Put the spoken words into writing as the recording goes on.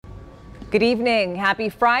Good evening. Happy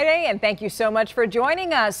Friday, and thank you so much for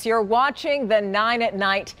joining us. You're watching the 9 at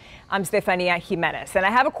Night. I'm Stefania Jimenez, and I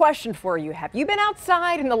have a question for you. Have you been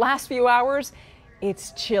outside in the last few hours?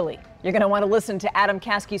 It's chilly. You're going to want to listen to Adam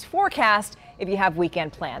Caskey's forecast if you have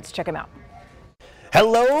weekend plans. Check him out.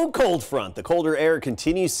 Hello, cold front. The colder air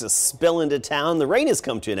continues to spill into town. The rain has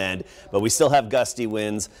come to an end, but we still have gusty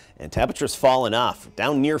winds and temperatures falling off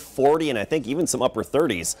down near 40 and I think even some upper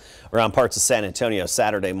 30s around parts of San Antonio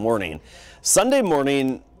Saturday morning. Sunday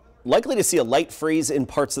morning, likely to see a light freeze in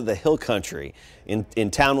parts of the hill country.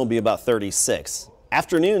 In town will be about 36.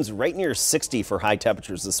 Afternoons right near 60 for high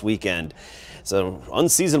temperatures this weekend. So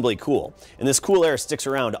unseasonably cool. And this cool air sticks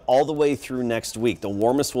around all the way through next week. The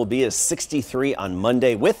warmest will be at 63 on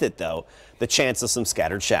Monday. With it, though, the chance of some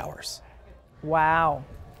scattered showers. Wow.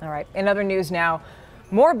 All right. In other news now,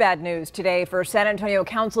 more bad news today for San Antonio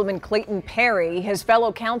Councilman Clayton Perry. His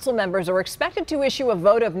fellow council members are expected to issue a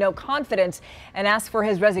vote of no confidence and ask for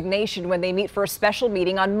his resignation when they meet for a special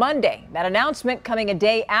meeting on Monday. That announcement coming a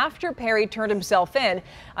day after Perry turned himself in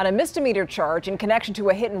on a misdemeanor charge in connection to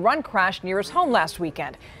a hit-and-run crash near his home last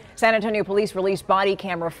weekend. San Antonio police released body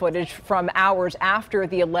camera footage from hours after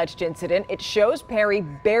the alleged incident. It shows Perry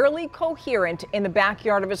barely coherent in the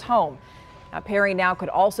backyard of his home. Perry now could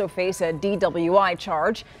also face a DWI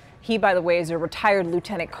charge. He, by the way, is a retired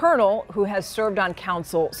lieutenant colonel who has served on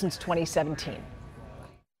council since 2017.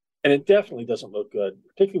 And it definitely doesn't look good,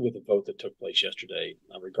 particularly with the vote that took place yesterday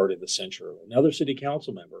regarding the censure of another city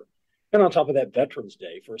council member. And on top of that, Veterans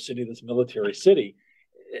Day for a city that's a military city.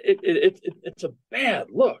 It's a bad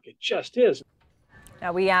look. It just is.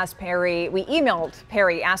 Now, we emailed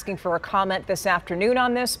Perry asking for a comment this afternoon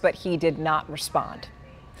on this, but he did not respond.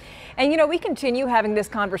 And, you know, we continue having this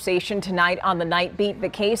conversation tonight on the Night Beat. The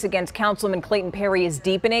case against Councilman Clayton Perry is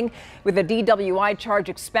deepening with a DWI charge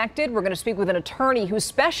expected. We're going to speak with an attorney who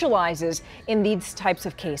specializes in these types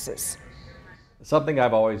of cases. Something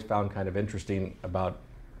I've always found kind of interesting about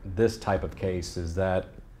this type of case is that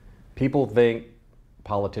people think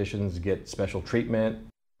politicians get special treatment.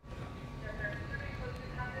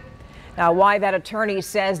 Now, why that attorney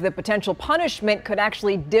says the potential punishment could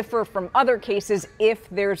actually differ from other cases if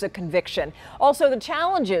there's a conviction. Also, the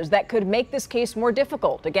challenges that could make this case more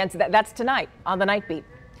difficult. That's tonight on the Night Beat.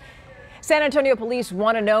 San Antonio police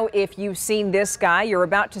want to know if you've seen this guy. You're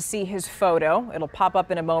about to see his photo. It'll pop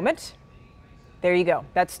up in a moment. There you go.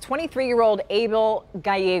 That's 23-year-old Abel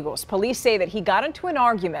Gallegos. Police say that he got into an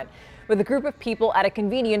argument with a group of people at a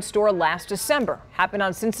convenience store last December. Happened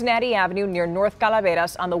on Cincinnati Avenue near North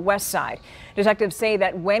Calaveras on the west side. Detectives say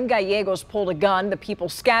that when Gallegos pulled a gun, the people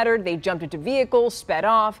scattered, they jumped into vehicles, sped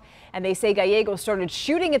off, and they say Gallegos started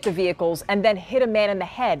shooting at the vehicles and then hit a man in the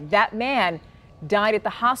head. That man died at the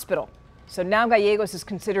hospital. So now Gallegos is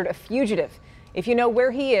considered a fugitive. If you know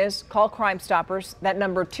where he is, call Crime Stoppers. That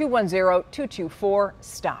number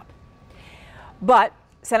 210-224-STOP. But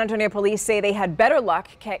San Antonio police say they had better luck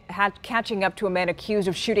catching up to a man accused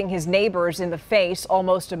of shooting his neighbors in the face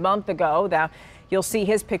almost a month ago. Now, you'll see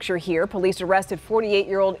his picture here. Police arrested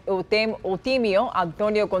 48-year-old Eutimio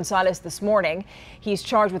Antonio Gonzalez this morning. He's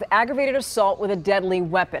charged with aggravated assault with a deadly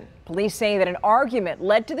weapon. Police say that an argument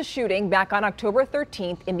led to the shooting back on October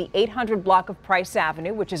 13th in the 800 block of Price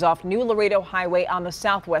Avenue, which is off New Laredo Highway on the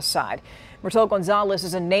southwest side. We're told Gonzalez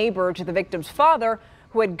is a neighbor to the victim's father,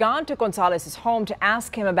 who had gone to Gonzalez's home to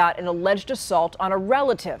ask him about an alleged assault on a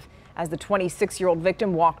relative. As the 26-year-old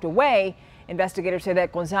victim walked away, investigators say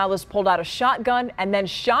that Gonzalez pulled out a shotgun and then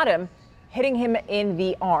shot him, hitting him in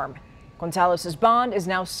the arm. Gonzalez's bond is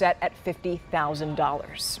now set at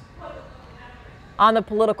 $50,000. On the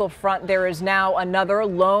political front, there is now another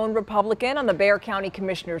lone Republican on the Bexar County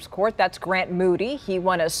Commissioner's Court. That's Grant Moody. He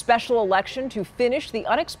won a special election to finish the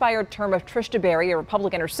unexpired term of Trish DeBerry, a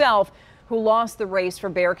Republican herself, who lost the race for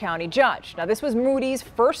Bexar County judge. Now, this was Moody's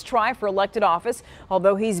first try for elected office,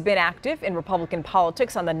 although he's been active in Republican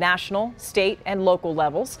politics on the national, state, and local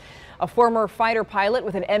levels. A former fighter pilot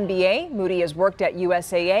with an MBA, Moody has worked at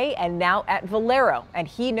USAA and now at Valero, and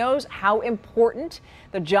he knows how important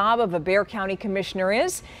the job of a Bexar County commissioner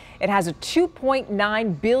is. It has a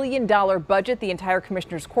 $2.9 billion budget, the entire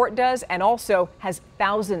Commissioner's Court does, and also has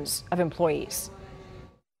thousands of employees.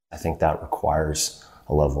 I think that requires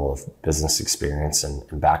a level of business experience and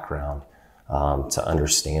background to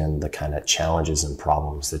understand the kind of challenges and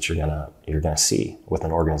problems that you're gonna see with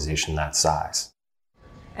an organization that size.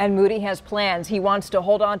 And Moody has plans. He wants to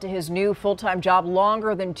hold on to his new full-time job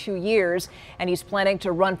longer than 2 years, and he's planning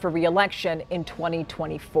to run for re-election in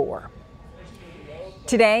 2024.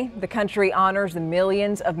 Today, the country honors the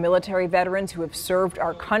millions of military veterans who have served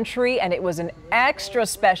our country, and it was an extra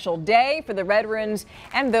special day for the veterans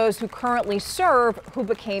and those who currently serve who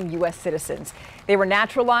became U.S. citizens. They were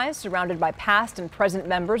naturalized, surrounded by past and present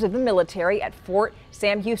members of the military at Fort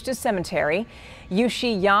Sam Houston Cemetery.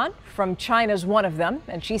 Yushi Yan from China is one of them,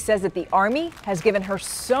 and she says that the Army has given her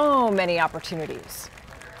so many opportunities.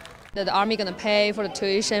 The Army gonna pay for the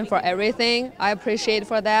tuition for everything. I appreciate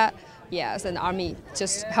for that. Yes, and the Army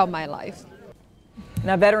just helped my life.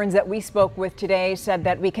 Now, veterans that we spoke with today said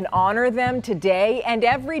that we can honor them today and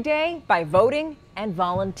every day by voting and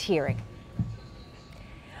volunteering.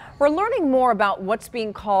 We're learning more about what's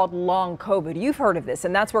being called long COVID. You've heard of this,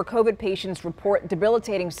 and that's where COVID patients report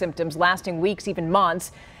debilitating symptoms lasting weeks, even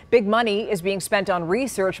months. Big money is being spent on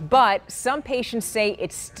research, but some patients say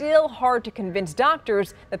it's still hard to convince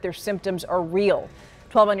doctors that their symptoms are real.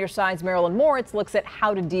 12 on your side's Marilyn Moritz looks at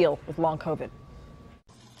how to deal with long COVID.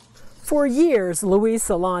 For years, Louise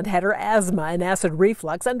Salond had her asthma and acid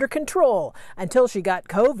reflux under control until she got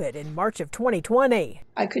COVID in March of 2020.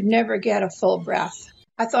 I could never get a full breath.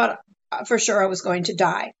 I thought for sure I was going to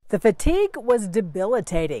die. The fatigue was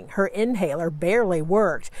debilitating. Her inhaler barely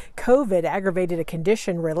worked. COVID aggravated a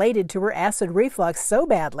condition related to her acid reflux so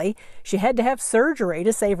badly she had to have surgery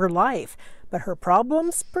to save her life. But her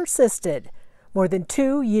problems persisted. More than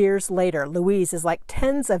 2 years later, Louise is like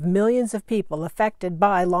tens of millions of people affected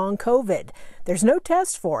by long COVID. There's no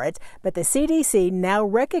test for it, but the CDC now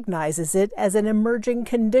recognizes it as an emerging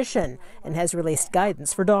condition and has released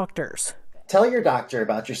guidance for doctors. Tell your doctor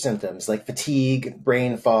about your symptoms like fatigue,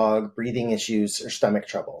 brain fog, breathing issues, or stomach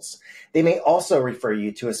troubles. They may also refer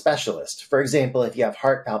you to a specialist. For example, if you have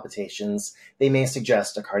heart palpitations, they may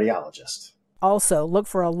suggest a cardiologist. Also, look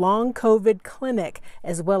for a long COVID clinic,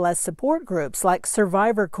 as well as support groups like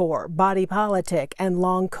Survivor Corps, Body Politic, and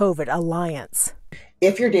Long COVID Alliance.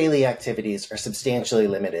 If your daily activities are substantially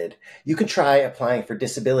limited, you could try applying for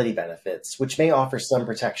disability benefits, which may offer some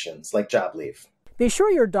protections like job leave. Be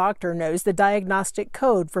sure your doctor knows the diagnostic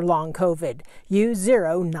code for long COVID,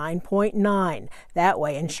 U09.9. That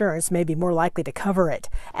way, insurance may be more likely to cover it.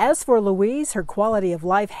 As for Louise, her quality of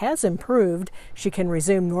life has improved. She can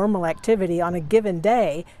resume normal activity on a given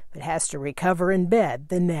day, but has to recover in bed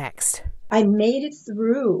the next. I made it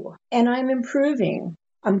through, and I'm improving.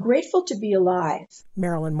 I'm grateful to be alive.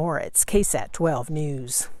 Marilyn Moritz, KSAT 12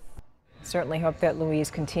 News. Certainly hope that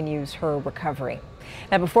Louise continues her recovery.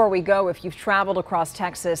 Now, before we go, if you've traveled across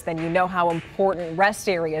Texas, then you know how important rest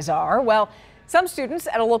areas are. Well, some students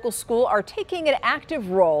at a local school are taking an active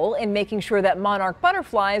role in making sure that monarch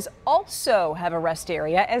butterflies also have a rest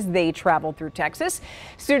area as they travel through Texas.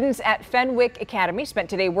 Students at Fenwick Academy spent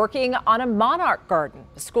today working on a monarch garden.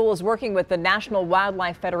 The school is working with the National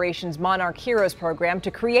Wildlife Federation's Monarch Heroes program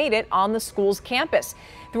to create it on the school's campus.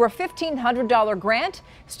 Through a $1,500 grant,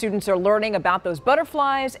 students are learning about those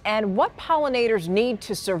butterflies and what pollinators need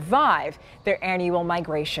to survive their annual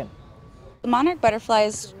migration. The monarch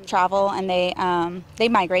butterflies travel and they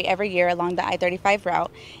migrate every year along the I-35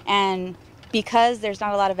 route, and because there's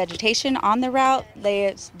not a lot of vegetation on the route,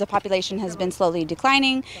 the population has been slowly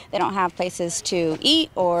declining. They don't have places to eat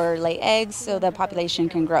or lay eggs, so the population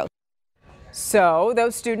can grow. So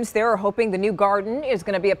those students there are hoping the new garden is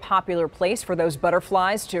going to be a popular place for those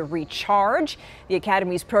butterflies to recharge. The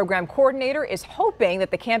Academy's program coordinator is hoping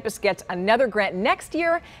that the campus gets another grant next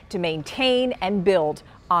year to maintain and build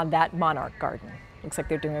on that monarch garden. Looks like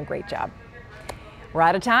they're doing a great job. We're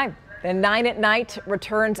out of time. The 9 at Night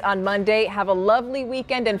returns on Monday. Have a lovely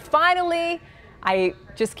weekend. And finally, I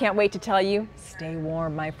just can't wait to tell you, stay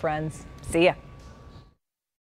warm, my friends. See ya.